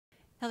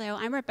Hello,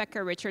 I'm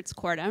Rebecca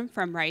Richards-Cordum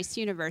from Rice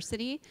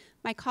University.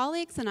 My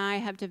colleagues and I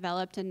have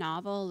developed a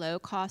novel,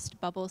 low-cost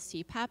bubble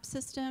CPAP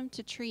system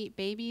to treat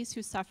babies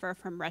who suffer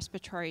from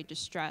respiratory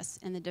distress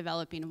in the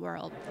developing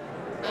world.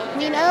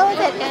 We know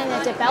that in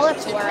the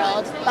developed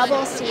world,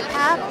 bubble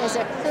CPAP is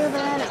a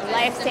proven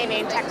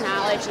life-saving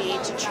technology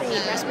to treat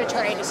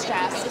respiratory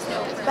distress.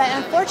 But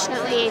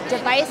unfortunately,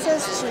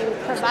 devices to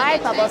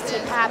provide bubble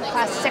CPAP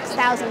cost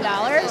 $6,000,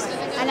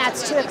 and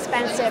that's too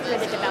expensive for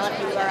the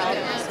developing world.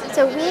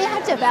 So we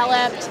have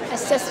developed a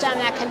system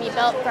that can be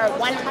built for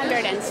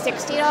 $160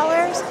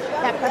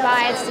 that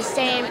provides the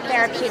same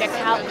therapeutic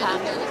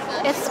outcome.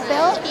 It's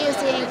built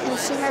using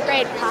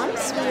consumer-grade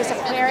pumps. We use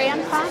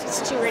aquarium pumps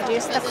to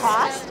reduce the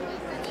cost.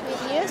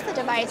 We've used the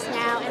device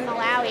now in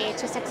Malawi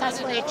to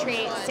successfully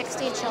treat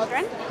 60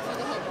 children.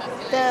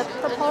 The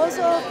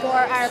proposal for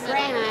our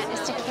grant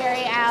is to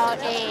carry out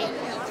a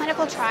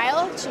clinical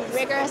trial to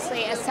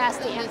rigorously assess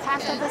the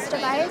impact of this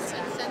device,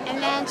 and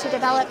then to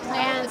develop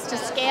plans to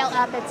scale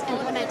up its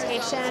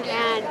implementation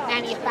and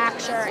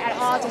manufacture at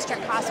all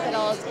district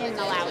hospitals in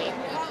Malawi.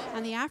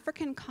 On the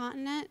African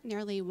continent,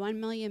 nearly 1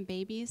 million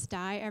babies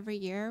die every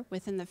year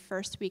within the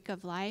first week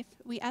of life.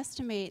 We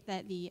estimate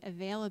that the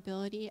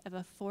availability of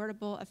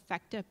affordable,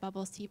 effective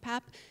bubble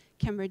CPAP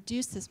can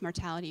reduce this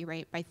mortality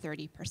rate by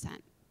 30%.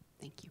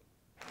 Thank you.